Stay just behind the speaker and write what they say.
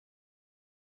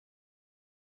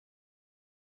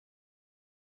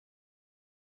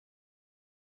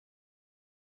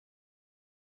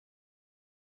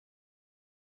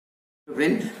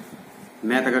Friend,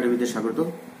 math একাডেমিতে স্বাগত।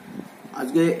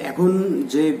 আজকে এখন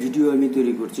যে ভিডিও আমি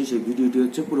তৈরি করছি সেই ভিডিওটি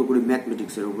হচ্ছে পুরোপুরি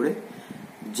ম্যাথমেটিক্সের উপরে।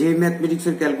 যে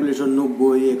ম্যাথমেটিক্সের ক্যালকুলেশন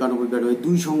 90, 91, 92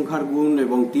 দুই সংখ্যার গুণ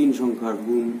এবং তিন সংখ্যার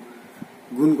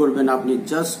গুণ করবেন আপনি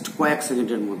জাস্ট কয়েক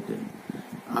সেকেন্ডের মধ্যে।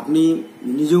 আপনি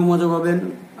নিজেও মজা পাবেন,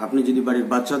 আপনি যদি বাড়ির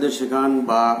বাচ্চাদের শেখান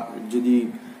বা যদি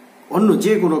অন্য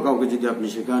যে কোনো কাউকে যদি আপনি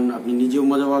শেখান, আপনি নিজেও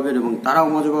মজা পাবেন এবং তারাও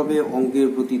মজা পাবে। অঙ্কের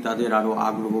প্রতি তাদের আরো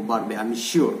আগ্রহ বাড়বে, আমি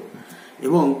শিওর।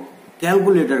 এবং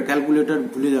ক্যালকুলেটর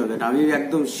ভুলে যাবেন, আমি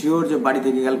একদম শিওর যে বাড়ি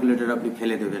থেকে ক্যালকুলেটর আপনি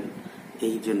ফেলে দেবেন।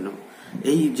 এই জন্য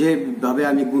এই যেভাবে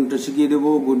আমি গুণটা শিখিয়ে দেবো,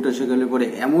 গুণটা শেখালে পরে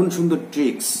এমন সুন্দর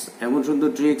ট্রিক্স,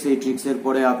 এই ট্রিক্সের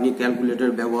পরে আপনি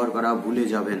ক্যালকুলেটর ব্যবহার করা ভুলে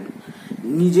যাবেন,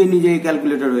 নিজেই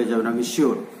ক্যালকুলেটর হয়ে যাবেন, আমি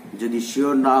শিওর। যদি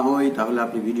শিওর না হয় তাহলে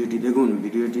আপনি ভিডিওটি দেখুন।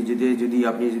 ভিডিওটি যদি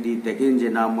আপনি দেখেন যে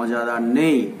না মজাদার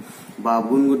নেই বা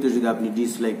গুণ করতে, যদি আপনি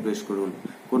ডিসলাইক প্রেস করুন,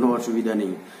 কোনো অসুবিধা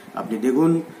নেই। আপনি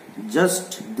দেখুন জাস্ট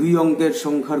দুই অঙ্কের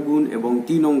সংখ্যার গুণ এবং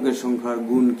তিন অঙ্কের সংখ্যার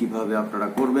গুণ কিভাবে আপনারা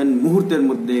করবেন মুহূর্তের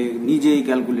মধ্যে নিজেই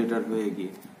ক্যালকুলেটর হয়ে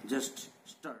গিয়ে। Just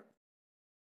start.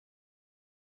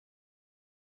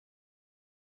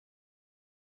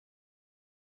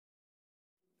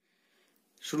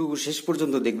 শুরু শেষ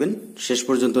পর্যন্ত দেখবেন, শেষ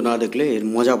পর্যন্ত না দেখলে এর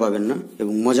মজা পাবেন না।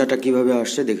 এবং মজাটা কিভাবে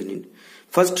আসছে দেখে নিন।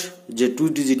 ফার্স্ট যে 2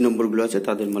 ডিজিট নম্বরগুলো আছে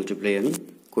তাদের মাল্টিপ্লাই আমি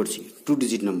করছি। 2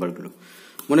 ডিজিট নম্বরগুলো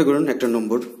মনে করুন একটা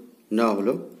নম্বর নেওয়া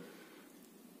হলো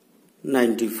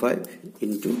 95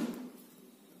 ইন্টু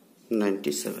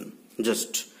 97।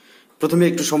 জাস্ট প্রথমে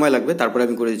একটু সময় লাগবে, তারপরে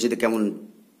আমি করে দিচ্ছি কেমন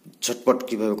ঝটপট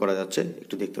কিভাবে করা যাচ্ছে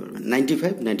একটু দেখতে পারবেন।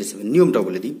 95, 97 নিয়মটা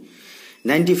বলে দিই।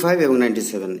 95 এবং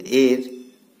 97 এর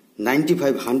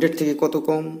 95 100 থেকে কত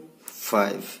কম?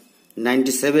 5।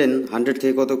 97 100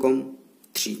 থেকে কত কম?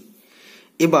 3।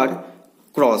 এবার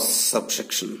ক্রস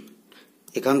সাবট্রাকশন,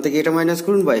 এখান থেকে এটা মাইনাস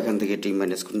করুন বা এখান থেকে এটি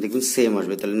মাইনাস করুন, দেখুন সেম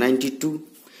আসবে। তাহলে 92।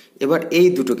 এবার এই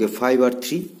দুটোকে 5 আর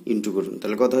 3 ইন্টু করুন,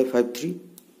 তাহলে কত হয়? 5 3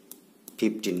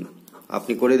 15।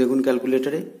 আপনি করে দেখুন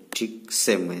ক্যালকুলেটরে, ঠিক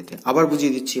সেম ওয়েতে। আবার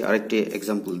বুঝিয়ে দিচ্ছি আরেকটি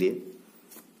এক্সাম্পল দিয়ে।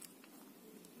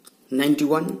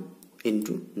 91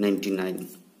 ইন্টু 99,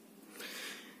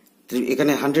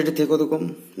 এখানে 100 এর থেকে কত কম?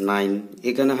 9।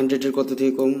 এখানে 100 এর কত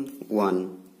থেকে কম? 1।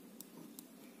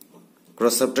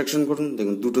 ক্রস সাবট্রাকশন করুন,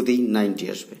 দেখুন দুটোতেই 90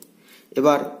 আসবে।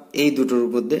 এবার এই দুটোর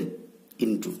মধ্যে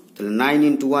ইন্টু, তাহলে 9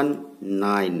 ইন্টু 1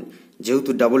 9,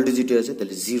 যেহেতু ডাবল ডিজিটে আছে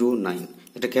তাহলে 0 9।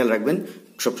 এটা খেয়াল রাখবেন,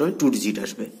 সবসময় 2 ডিজিট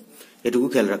আসবে, এটুকু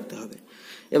খেয়াল রাখতে হবে।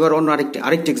 এবার অন্য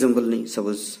আরেকটি এক্সাম্পল নেই।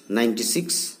 Suppose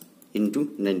 96 into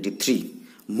 93।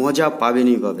 মজা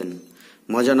পাবেনই পাবেন,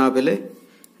 মজা না পেলে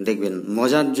দেখবেন,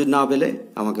 মজা না পেলে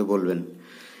আমাকে বলবেন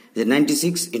যে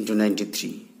 96 ইন্টু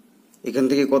 93, এখান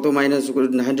থেকে কত মাইনাস,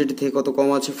 100 থেকে কত কম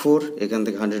আছে? 4। এখান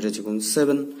থেকে 100 আছে কম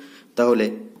 7। তাহলে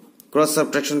ক্রস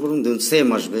সাবট্রাকশন করুন, দেখুন সেম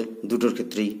আসবে দুটোর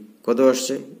ক্ষেত্রেই। কত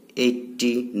আসছে?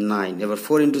 89। এবার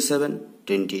 4 ইন্টু 7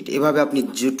 28। এভাবে আপনি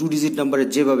যে 2 ডিজিট নাম্বারে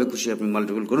যেভাবে খুশি আপনি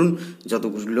মাল্টিপল করুন,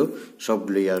 যতগুলো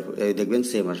সবগুলোই আর দেখবেন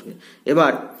সেম আসবে।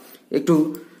 এবার একটু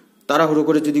তাড়াহুড়ো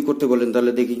করে যদি করতে বলেন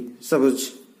তাহলে দেখি, সাপোজ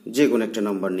যে কোনো একটা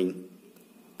নাম্বার নেই,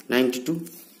 92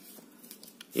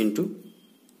 ইন্টু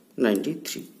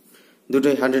 93,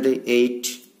 দুটোই 100 8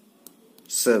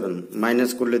 7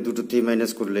 মাইনাস করলে, দুটোতেই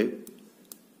মাইনাস করলে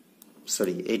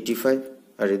 85,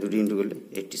 আর এই দুটো ইন্টু করলে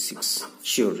 86।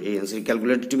 শিওর এই অ্যান্সার।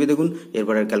 ক্যালকুলেটর টিপে দেখুন,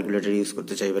 এরপর আর ক্যালকুলেটর ইউজ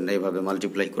করতে চাইবেন না এভাবে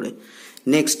মাল্টিপ্লাই করে।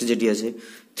 নেক্সট যেটি আছে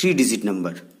 3 ডিজিট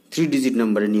নাম্বার। 3 ডিজিট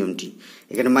নাম্বারের নিয়মটি,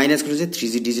 এখানে মাইনাস করেছে,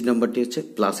 3 ডিজিট নাম্বারটি হচ্ছে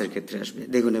প্লাসের ক্ষেত্রে আসবে।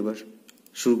 দেখুন এবার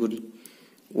শুরু করি।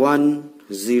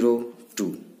 102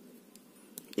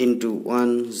 ইন্টু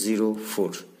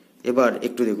 104। এবার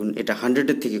একটু দেখুন এটা 100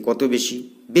 এর থেকে কত বেশি?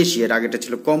 বেশি, এর আগেটা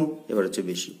ছিল কম, এবার হচ্ছে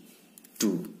বেশি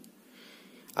 2।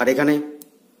 আর এখানে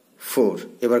 4।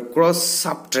 এবার ক্রস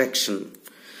সাবট্রাকশন,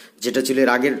 যেটা ছিল এর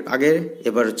আগের,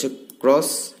 এবার হচ্ছে ক্রস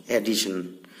অ্যাডিশন।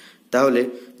 তাহলে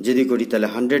যদি করি তাহলে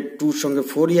 102 সঙ্গে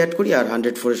 4 অ্যাড করি আর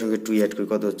 104 এর সঙ্গে 2 অ্যাড করি,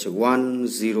 কত হচ্ছে?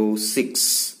 106।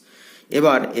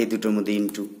 এবার এই দুটোর মধ্যে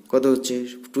ইন্টু, কত হচ্ছে?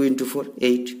 2 ইন্টু 4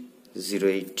 8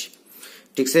 08।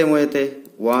 ঠিক সেম ওয়েতে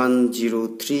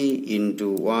 103 ইন্টু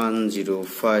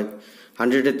 105।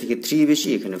 100 এর থেকে 3 বেশি,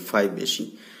 এখানে 5 বেশি।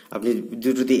 আপনি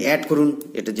দুটোতে অ্যাড করুন,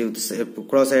 এটা যেহেতু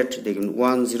ক্রস অ্যাড, দেখুন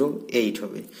 108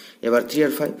 হবে। এবার 3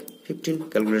 আর 5 15।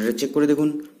 ক্যালকুলেটর চেক করে দেখুন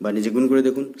বা নিজে গুণ করে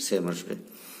দেখুন, সেম আসবে।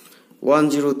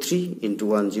 103 ইন্টু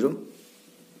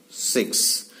 106,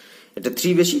 এটা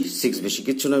 3 বেশি 6 বেশি,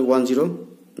 কিচ্ছু নয়, 10।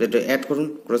 এটা অ্যাড করুন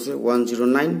ক্রসে,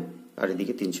 109, আর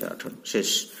এদিকে 318। শেষ।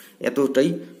 এতটাই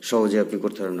সহজে আপনি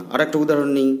করতে পারবেন না। আর একটা উদাহরণ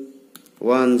নেই,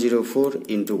 104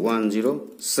 ইন্টু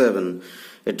 107।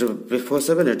 এটা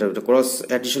 47, এটা ক্রস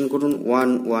অ্যাডিশন করুন,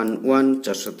 111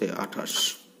 428।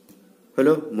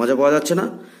 হলো? মজা পাওয়া যাচ্ছে না?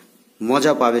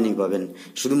 মজা পাবেনই পাবেন।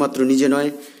 শুধুমাত্র নিজে নয়,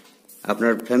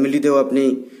 আপনার ফ্যামিলিতেও আপনি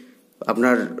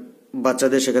আপনার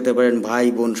বাচ্চাদের শেখাতে পারেন, ভাই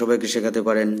বোন সবাইকে শেখাতে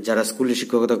পারেন। যারা স্কুলে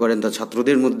শিক্ষকতা করেন তার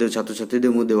ছাত্রদের মধ্যে,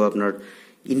 ছাত্রছাত্রীদের মধ্যেও আপনার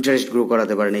ইন্টারেস্ট গ্রো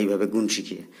করাতে পারেন এইভাবে গুণ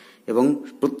শিখিয়ে, এবং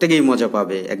প্রত্যেকেই মজা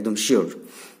পাবে, একদম শিওর।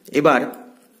 এবার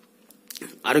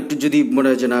আরেকটু যদি মনে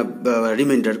হয় যে না,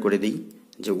 রিমাইন্ডার করে দিই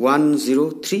যে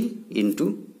 103 ইন্টু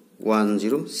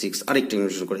 106, আরেকটা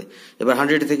ইনভার্সন করে। এবার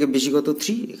 100 থেকে বেশি কত?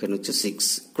 3, এখানে হচ্ছে 6।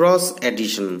 Cross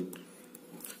addition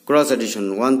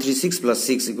 136 plus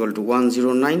 6 equal to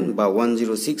 109, বা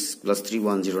 106 প্লাস 3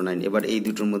 109। এবার এই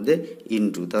দুটোর মধ্যে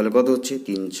ইন্টু, তাহলে কত হচ্ছে?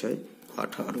 3 6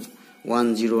 18,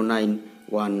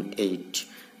 10918।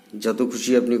 যত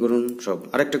খুশি আপনি করুন সব।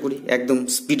 আরেকটা করি, একদম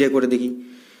স্পিডে করে দেখি।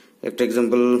 একটা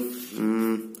এক্সাম্পল,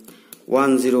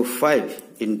 105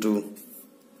 ইন্টু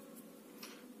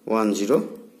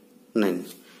 109,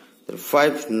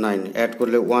 5 9 অ্যাড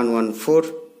করলে 114,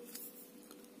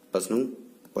 5 9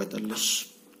 45,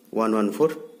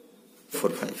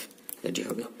 11445, এটি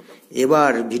হবে।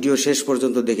 এবার ভিডিও শেষ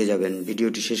পর্যন্ত দেখে যাবেন,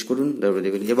 ভিডিওটি শেষ করুন, তারপরে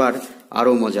দেখবেন এবার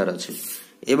আরো মজার আছে।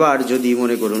 এবার যদি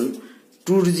মনে করুন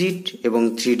 2 ডিজিট এবং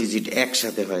 3 ডিজিট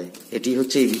একসাথে হয়, এটি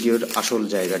হচ্ছে এই ভিডিওর আসল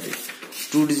জায়গাটি।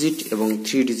 2 ডিজিট এবং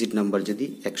 3 ডিজিট নাম্বার যদি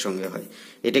একসঙ্গে হয়,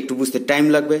 এটা একটু বুঝতে টাইম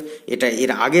লাগবে। এটা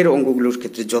এর আগের অঙ্কগুলোর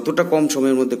ক্ষেত্রে যতটা কম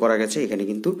সময়ের মধ্যে করা গেছে, এখানে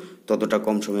কিন্তু ততটা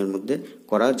কম সময়ের মধ্যে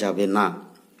করা যাবে না।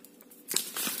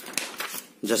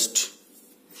 জাস্ট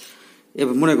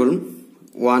এবার মনে করুন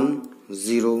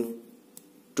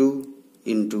 102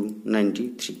 into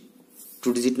 93, 2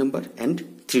 digit number and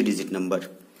 3 digit number.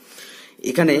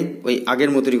 এখানে ওই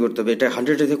আগের মতোই করতে হবে। এটা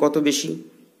 100 থেকে কত বেশি?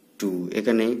 2,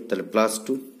 এখানে তাহলে প্লাস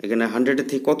 2, এখানে 100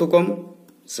 থেকে কত কম?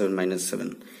 7 মাইনাস 7।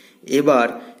 এবার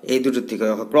এই দুটোর থেকে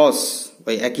ক্রস,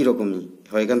 ওই একই রকমই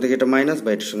হয়, এখান থেকে এটা মাইনাস বা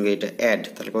এটার সঙ্গে এটা অ্যাড,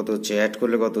 তাহলে কত হচ্ছে? অ্যাড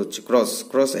করলে কত হচ্ছে?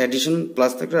 ক্রস অ্যাডিশন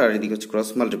প্লাস থাকলে, আর এদিকে হচ্ছে ক্রস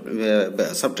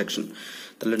সাবট্রাকশন।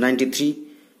 তাহলে 93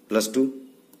 প্লাস 2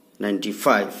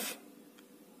 95,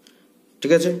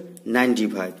 ঠিক আছে,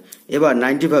 95। এবার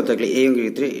 95 থাকলে এই অঙ্কের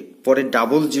ক্ষেত্রে পরে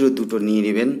ডাবল জিরো দুটো নিয়ে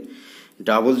নেবেন।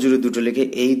 ডাবল জিরো দুটো লিখে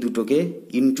এই দুটোকে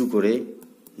ইনটু করে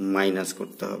মাইনাস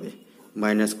করতে হবে।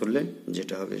 মাইনাস করলে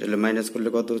যেটা হবে, তাহলে মাইনাস করলে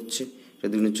কত হচ্ছে? এটা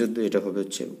 2 14, এটা হবে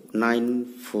হচ্ছে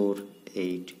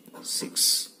 9486।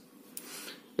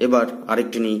 এবার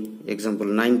আরেকটি নিই এক্সাম্পল,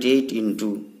 98 ইন্টু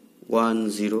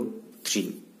 103।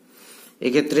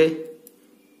 এক্ষেত্রে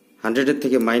 100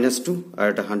 থেকে -2 আর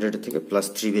এটা 100 থেকে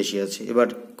 +3 বেশি আছে। এবার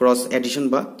ক্রস অ্যাডিশন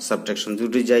বা সাবট্রাকশন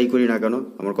দুটো যাই করি না কেন,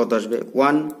 আমার কত আসবে?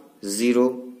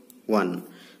 101,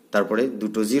 তারপরে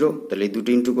দুটো 0, তাহলে এই দুটো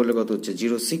ইন্টু করলে কত হচ্ছে?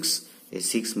 06, এই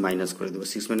 6 মাইনাস করে দেবো।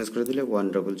 6 মাইনাস করে দিলে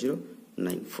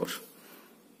 10094।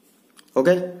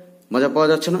 ওকে, মজা পাওয়া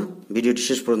যাচ্ছে না? ভিডিওটি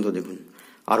শেষ পর্যন্ত দেখুন,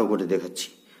 আরো করে দেখাচ্ছি।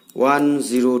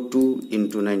 102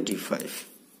 ইন্টু 95,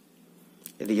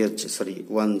 এদিকে হচ্ছে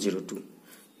 102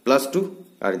 প্লাস 2,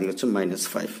 আর এদিকে হচ্ছে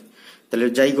 -5। তাহলে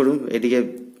যাই করুন, এদিকে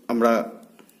আমরা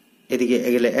এদিকে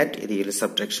গেলে অ্যাড, এদিকে গেলে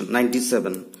সাবট্রাকশন।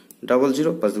 97 00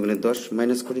 5 দুগুণে 10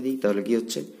 মাইনাস করে দিই, তাহলে কি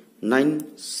হচ্ছে?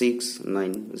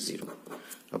 9690।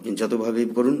 আপনি যতভাবে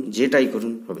করুন, যেটাই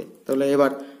করুন হবে। তাহলে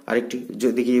এবার আরেকটি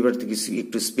দেখি, এবার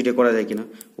একটু স্পিডে করা যায় কিনা।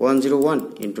 101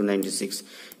 ইন্টু 96,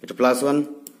 এটা +1,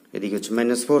 এদিকে হচ্ছে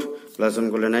 -4, +1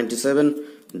 করলে 97,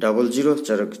 00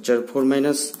 4 4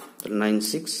 মাইনাস, তাহলে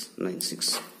 9696।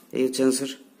 এই হচ্ছে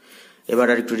অ্যান্সার। এবার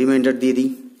আর একটু রিমাইন্ডার দিয়ে দিই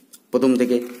প্রথম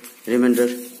থেকে। রিমাইন্ডার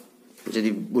যদি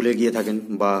ভুলে গিয়ে থাকেন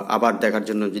বা আবার দেখার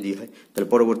জন্য যদি হয়, তাহলে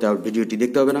পরবর্তী আর ভিডিওটি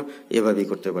দেখতে হবে না, এভাবেই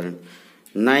করতে পারেন।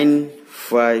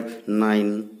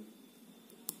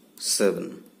 9597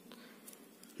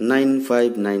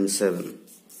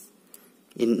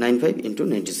 95 ইন্টু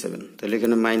 97, তাহলে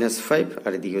এখানে -5,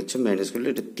 আর এদিকে হচ্ছে মাইনাস করলে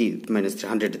এটা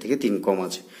 -100 থেকে 3 কম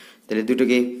আছে, তাহলে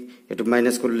দুটোকে একটু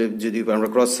মাইনাস করলে যদি আমরা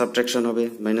ক্রস সাবট্রাকশন হবে,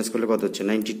 মাইনাস করলে কত হচ্ছে?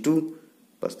 92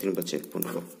 5 3 5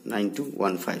 15,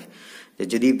 9215।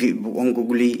 যদি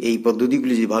অঙ্কগুলি, এই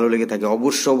পদ্ধতিগুলি যদি ভালো লেগে থাকে,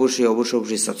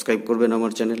 অবশ্যই সাবস্ক্রাইব করবেন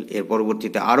আমার চ্যানেল। এর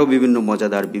পরবর্তীতে আরও বিভিন্ন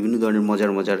মজাদার, বিভিন্ন ধরনের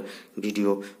মজার ভিডিও,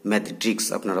 ম্যাথ ট্রিক্স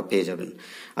আপনারা পেয়ে যাবেন।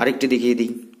 আরেকটি দেখিয়ে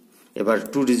দিই। এবার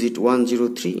 2 ডিজিট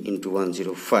 103 ইন্টু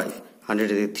 105, 100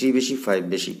 থেকে 3 বেশি, 5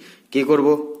 বেশি, কে করব?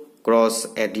 Cross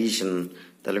addition.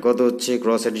 তাহলে কত হচ্ছে?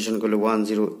 ক্রস অ্যাডিশন করলে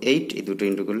 108, এই দুটো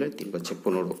ইন্টু করলে 3 পাচ্ছে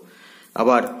 15।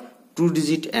 আবার 2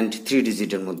 ডিজিট অ্যান্ড 3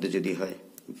 ডিজিটের মধ্যে যদি হয়,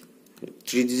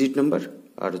 3 ডিজিট নাম্বার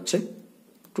আর হচ্ছে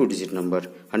 2 ডিজিট নাম্বার,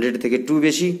 100 থেকে 2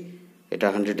 বেশি, এটা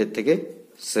 100 থেকে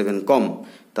 7 কম,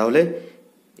 তাহলে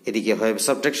এদিকে হয়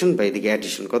সাবট্রাকশন বা এদিকে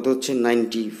অ্যাডিশন। কত হচ্ছে?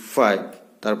 95,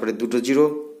 তারপরে দুটো 0,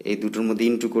 এই দুটোর মধ্যে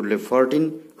ইন্টু করলে 14,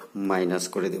 মাইনাস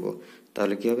করে দেব,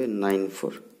 তাহলে কি হবে?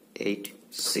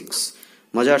 9486।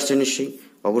 মজা আসছে নিশ্চয়ই।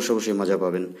 অবশ্যই মজা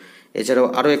পাবেন। এছাড়াও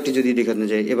আরও একটি যদি দেখানো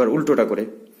যায়, এবার উল্টোটা করে,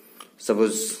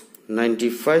 সাপোজ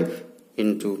 95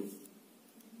 ইন্টু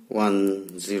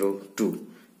 102,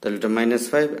 তাহলে এটা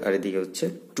 -5 আর এদিকে হচ্ছে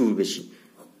 2 বেশি।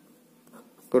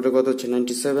 টোটাল কত হচ্ছে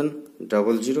 97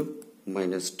 00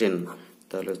 -10,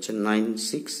 তাহলে হচ্ছে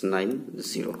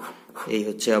 9690। এই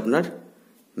হচ্ছে আপনার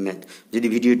ম্যাথ। যদি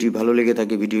ভিডিওটি ভালো লেগে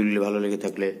থাকে, ভিডিওগুলি ভালো লেগে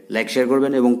থাকলে লাইক শেয়ার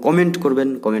করবেন এবং কমেন্ট করবেন।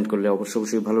 কমেন্ট করলে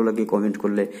অবশ্যই ভালো লাগে।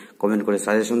 কমেন্ট করে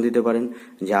সাজেশন দিতে পারেন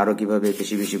যে আরও কিভাবে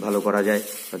বেশি ভালো করা যায়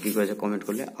বা কী করা যায়। কমেন্ট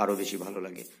করলে আরও বেশি ভালো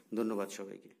লাগে। ধন্যবাদ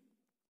সবাইকে।